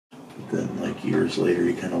then like years later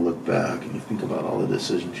you kind of look back and you think about all the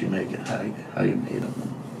decisions you make and how you made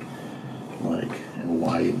them, and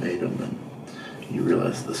why you made them, and you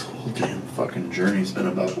realize this whole damn fucking journey's been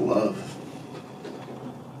about love.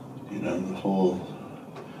 You know,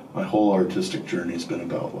 my whole artistic journey's been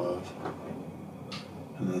about love,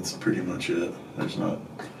 and that's pretty much it.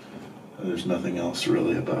 There's nothing else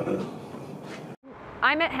really about it.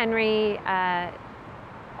 I met Henry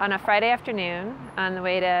on a Friday afternoon on the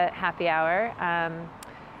way to happy hour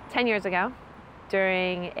 10 years ago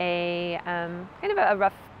during a kind of a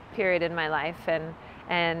rough period in my life,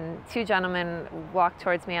 and two gentlemen walked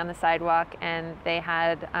towards me on the sidewalk, and they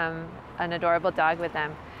had an adorable dog with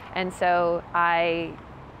them, and so I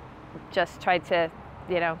just tried to,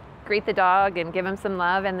 greet the dog and give him some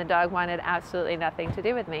love, and the dog wanted absolutely nothing to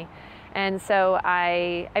do with me. And so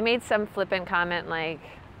I made some flippant comment like,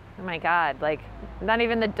 oh my God, like not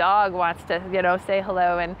even the dog wants to, say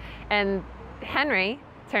hello. And Henry,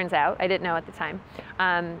 turns out, I didn't know at the time,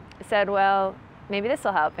 said, well, maybe this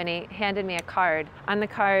will help. And he handed me a card. On the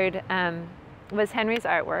card was Henry's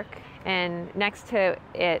artwork. And next to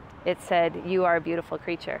it, it said, "You are a beautiful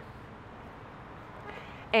creature."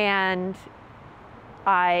 And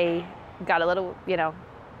I got a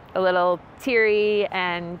little teary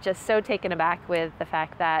and just so taken aback with the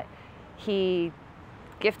fact that he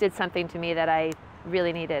gifted something to me that I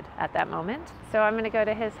really needed at that moment. So I'm going to go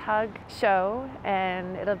to his hug show,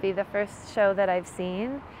 and it'll be the first show that I've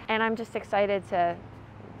seen. And I'm just excited to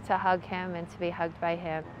hug him and to be hugged by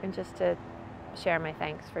him, and just to share my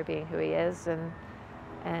thanks for being who he is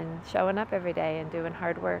and showing up every day and doing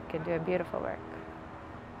hard work and doing beautiful work.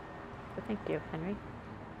 So thank you, Henry.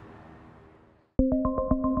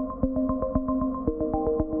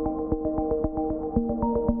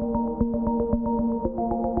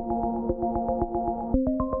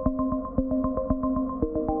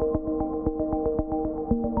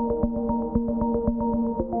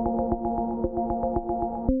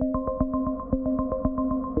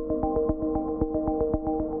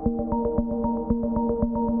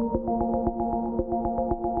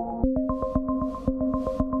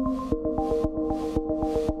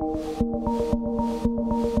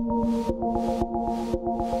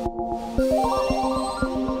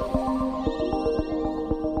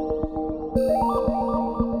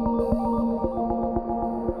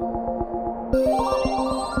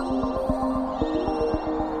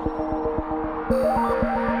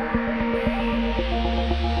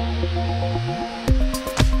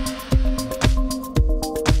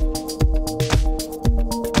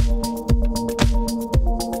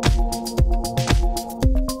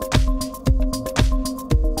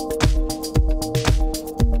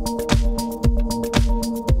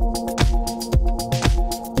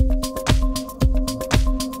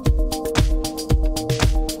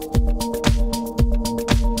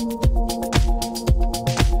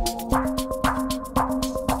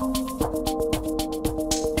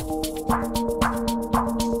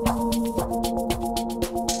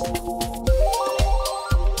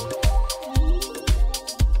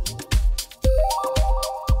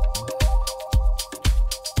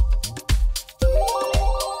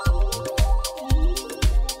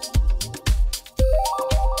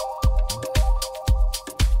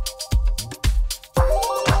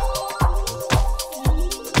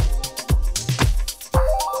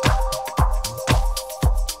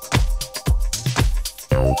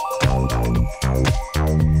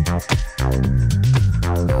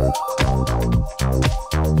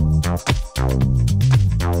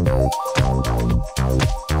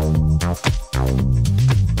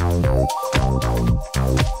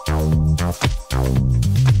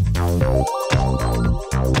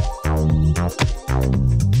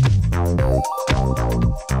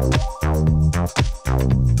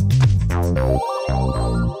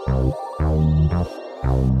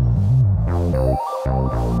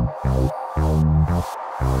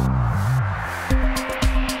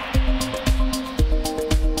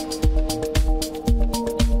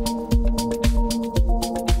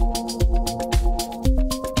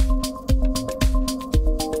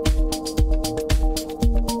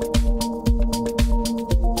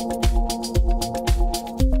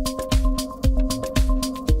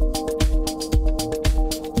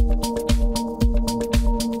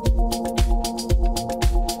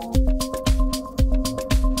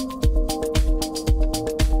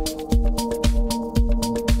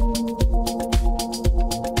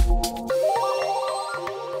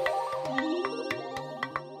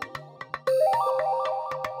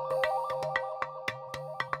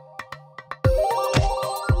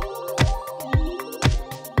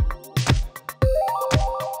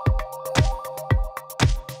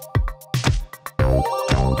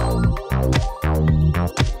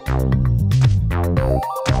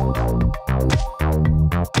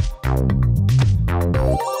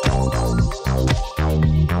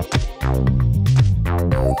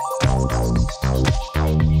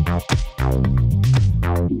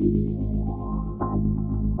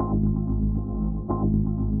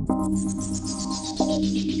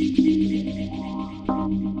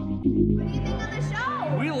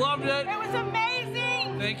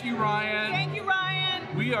 Thank you, Ryan. Thank you,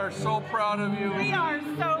 Ryan. We are so proud of you. We are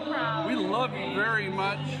so proud. We love you very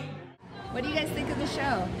much. What do you guys think of the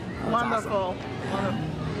show? Wonderful. Awesome.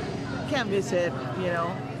 Can't miss it, you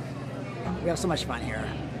know. We have so much fun here.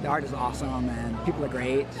 The art is awesome and people are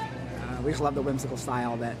great. We just love the whimsical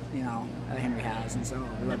style that, you know, Henry has, and so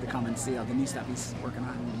we love to come and see all the new stuff he's working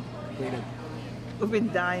on and completed. We've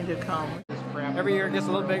been dying to come. Every year it gets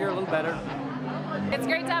a little bigger, a little better. It's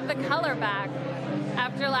great to have the color back.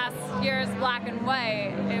 After last year's black and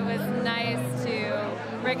white, it was nice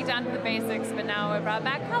to break it down to the basics, but now we brought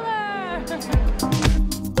back color.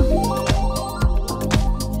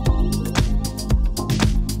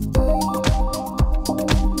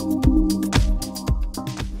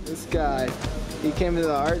 This guy, he came to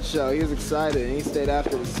the art show, he was excited and he stayed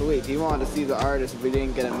after to sleep. He wanted to see the artist, we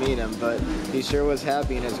didn't get to meet him, but he sure was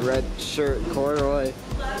happy in his red shirt, corduroy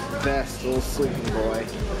vest, little sleeping boy.